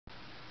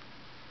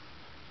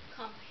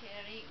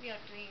everybody. We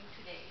are doing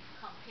today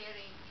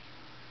comparing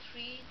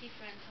three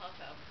different type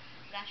of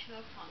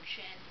rational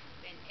function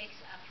when x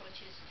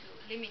approaches to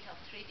limit of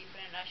three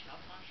different rational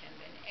function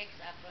when x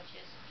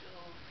approaches to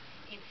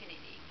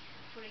infinity.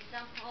 For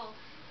example,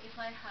 if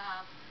I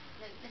have,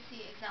 let's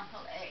see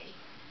example A.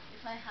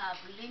 If I have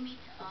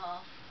limit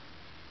of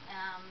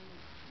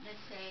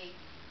let's say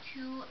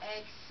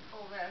 2x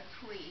over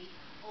 3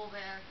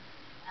 over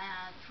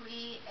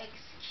 3x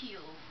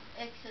cubed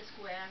x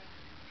squared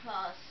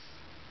plus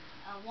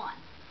 1,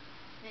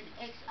 then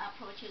x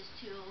approaches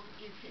to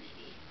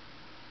infinity.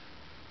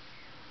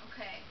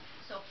 Okay,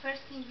 so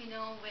first thing we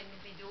know, when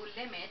we do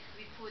limit,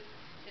 we put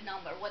the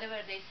number,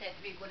 whatever they said,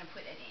 we're going to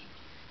put it in.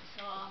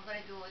 So I'm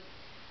going to do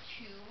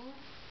 2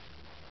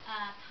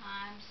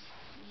 times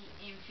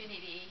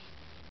infinity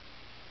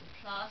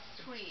plus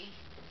 3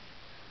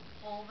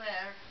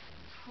 over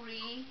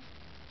 3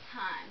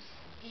 times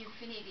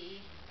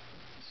infinity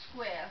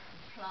square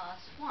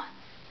plus 1,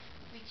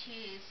 which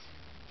is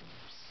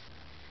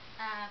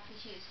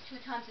 2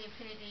 times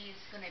infinity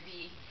is going to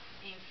be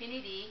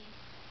infinity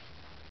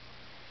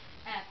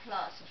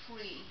plus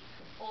 3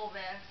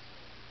 over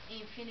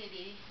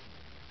infinity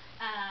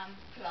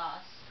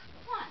plus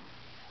 1,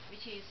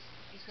 which is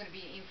going to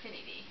be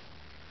infinity.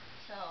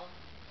 So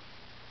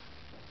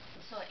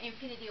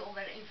infinity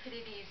over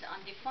infinity is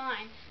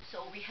undefined,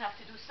 so we have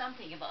to do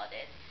something about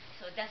it.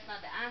 So that's not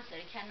the answer.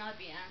 It cannot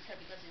be an answer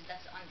because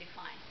that's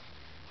undefined.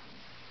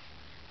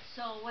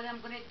 So what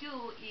I'm going to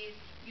do is,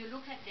 you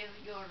look at the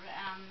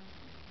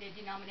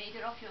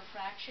denominator of your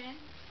fraction.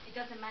 It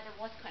doesn't matter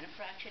what kind of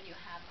fraction you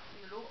have.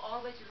 You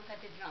always look at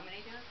the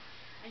denominator,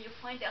 and you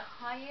find the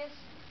highest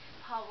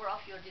power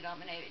of your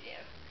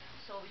denominator.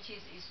 So which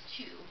is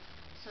 2.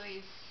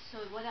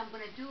 So what I'm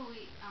going to do,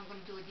 I'm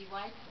going to do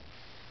divide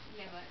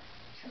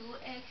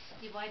 2x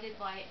divided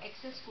by x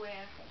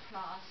squared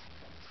plus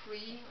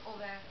 3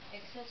 over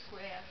x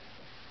squared,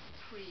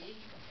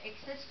 3x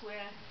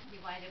squared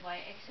divided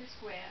by x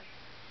squared,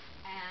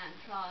 and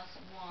plus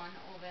 1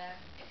 over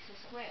x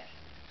squared,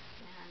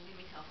 and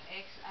limit of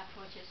x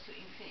approaches to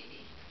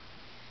infinity.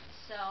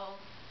 So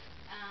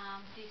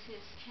this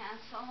is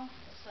cancelled,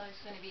 so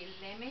it's going to be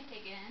limit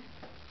again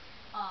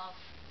of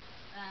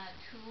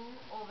 2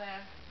 over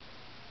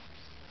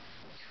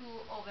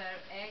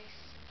x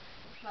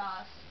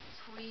plus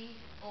 3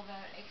 over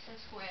x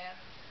squared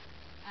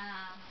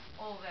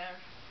over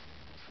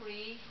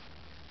 3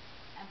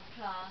 and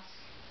plus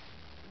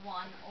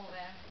 1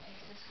 over x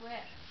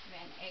squared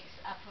when x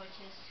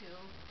approaches to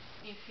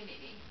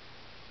infinity.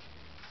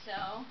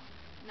 So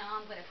now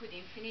I'm going to put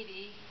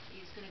infinity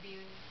is going to be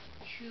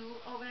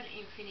 2 over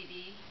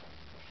infinity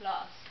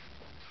plus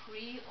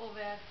 3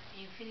 over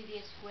infinity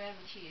squared,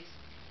 which is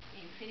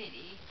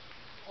infinity,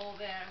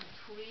 over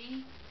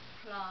 3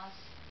 plus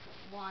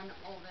 1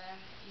 over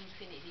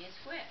infinity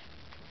squared.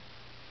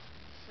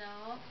 So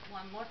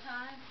one more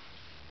time.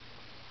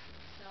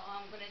 So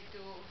I'm going to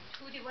do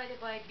 2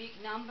 divided by a big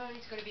number.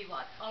 It's going to be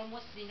what?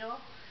 Almost 0,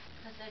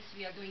 because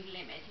we are doing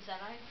limit. Is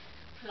that right?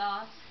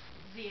 Plus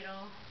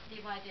 0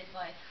 divided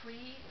by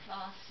 3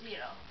 plus 0.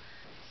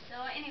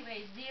 So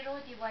anyway, 0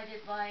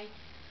 divided by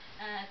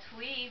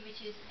 3,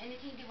 which is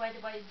anything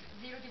divided by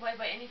 0 divided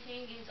by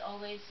anything is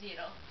always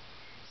 0.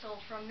 So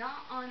from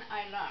now on,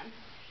 I learned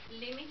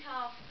limit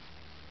of,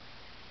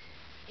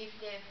 if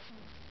the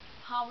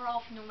power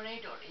of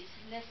numerator is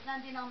less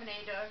than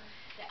denominator,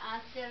 the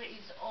answer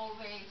is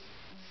always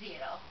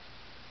 0.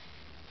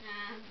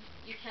 And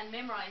you can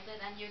memorize it,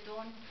 and you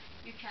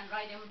can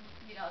write them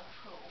without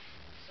proof.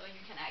 So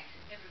you can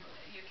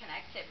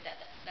accept that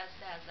that's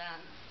as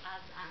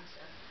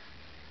answer.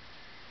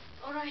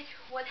 All right.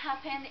 What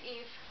happened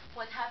if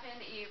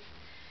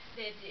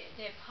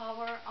the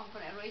power? I'm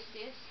going to erase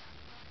this.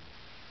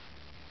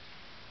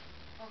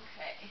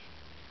 Okay.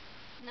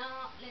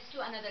 Now let's do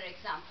another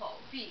example.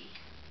 B.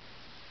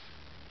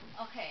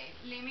 Okay.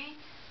 Limit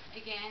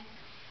again.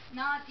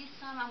 Now this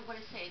time I'm going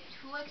to say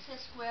 2x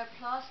squared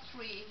plus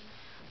 3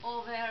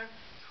 over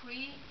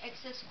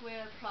 3x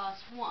squared plus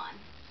 1.